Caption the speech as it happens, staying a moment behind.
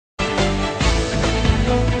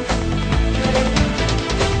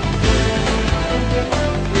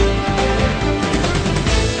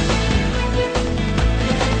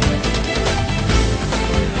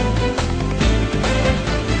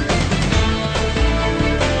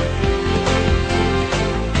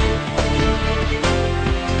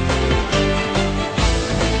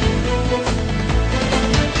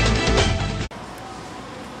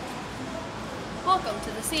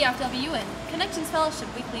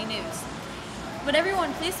Fellowship Weekly News. Would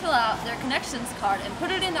everyone please fill out their Connections card and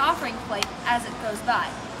put it in the offering plate as it goes by.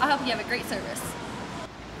 I hope you have a great service.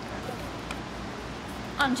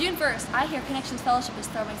 On June 1st, I hear Connections Fellowship is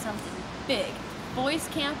throwing something big. Boys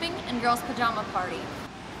camping and girls pajama party.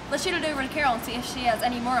 Let's shoot it over to Carol and see if she has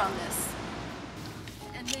any more on this.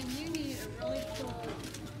 And then you need a really cool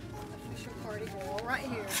official party girl right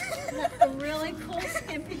here. A really cool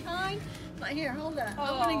skimpy kind. Right here, hold that.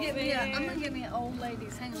 I'm gonna get me an old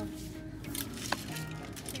ladies. Hang on.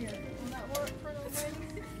 Here, will that work for an old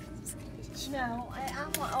lady? No,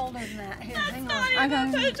 I want older than that. Here, hang on. I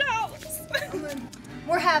got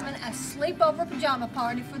We're having a sleepover pajama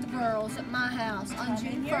party for the girls at my house on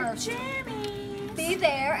June 1st. Be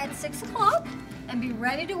there at 6 o'clock and be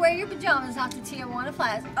ready to wear your pajamas out to Tijuana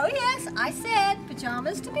Flats. Oh yes, I said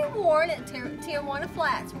pajamas to be worn at Tijuana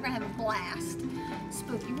Flats. We're going to have a blast.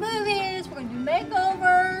 Spooky movies, we're going to do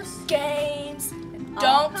makeovers, games, and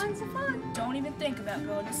all kinds of fun. Don't even think about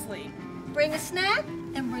going to sleep. Bring a snack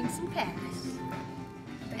and bring some cash.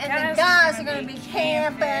 And the guys are going to be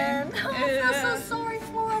camping. Oh, I feel so sorry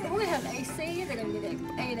for them. We're going to have AC. They're going to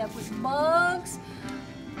get ate up with bugs.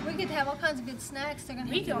 We get to have all kinds of good snacks. They're going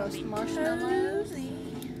to have to roast marshmallows.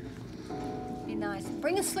 Be nice.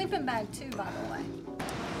 Bring a sleeping bag too, by the way.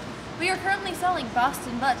 We are currently selling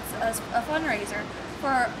Boston Butts as a fundraiser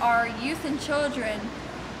for our youth and children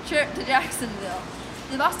trip to Jacksonville.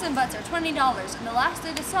 The Boston Butts are $20 and the last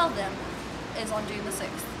day to sell them is on June the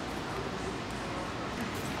 6th.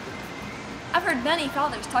 I've heard many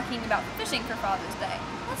fathers talking about fishing for Father's Day.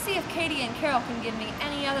 Let's see if Katie and Carol can give me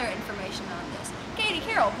any other information on this. Katie,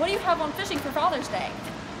 Carol, what do you have on fishing for Father's Day?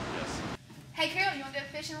 Yes. Hey Carol, you want to go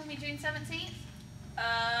fishing with me June 17th?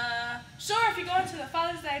 Sure, if you're going to the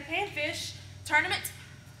Father's Day Panfish tournament.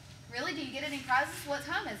 Really? Do you get any prizes? What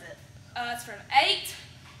time is it? It's from 8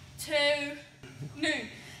 to noon.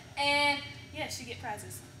 And yes, you get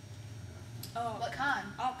prizes. Oh, What kind?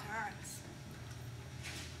 all kinds.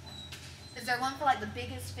 Is there one for like the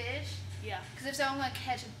biggest fish? Yeah. Because if so, I'm going to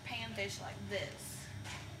catch a panfish like this.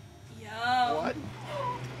 Yum. What?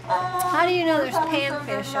 How do you know there's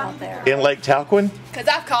panfish out there? In Lake Talquin? Because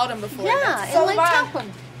I've caught them before. Yeah, in Lake Talquin.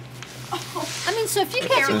 I mean, so if you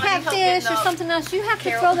catch a catfish or something else, you have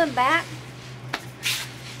to throw them back.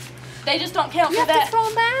 They just don't count You for have that. to throw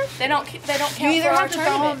them back? They don't count You either for our have to throw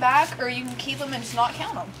tournament. them back or you can keep them and just not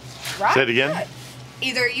count them. Right? Say it again. Right.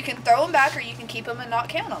 Either you can throw them back or you can keep them and not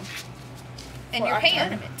count them in For your our pan.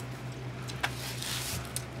 tournament.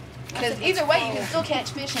 Because either way, you can still catch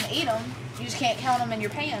fish and eat them. You just can't count them in your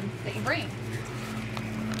pan that you bring.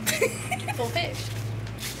 Full fish.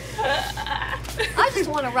 I just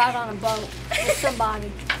want to ride on a boat with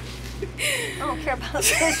somebody. I don't care about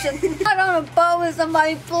fishing. Ride on a boat with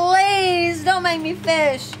somebody, please. Don't make me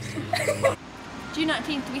fish. June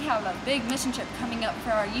 19th, we have a big mission trip coming up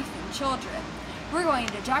for our youth and children. We're going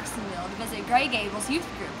to Jacksonville to visit Grey Gables Youth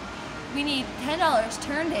Group. We need $10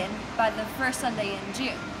 turned in by the first Sunday in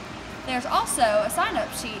June. There's also a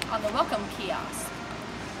sign-up sheet on the welcome kiosk.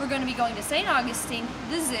 We're going to be going to St. Augustine,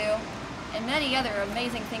 the zoo, and many other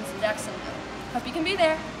amazing things in Jacksonville. Hope you can be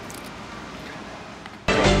there.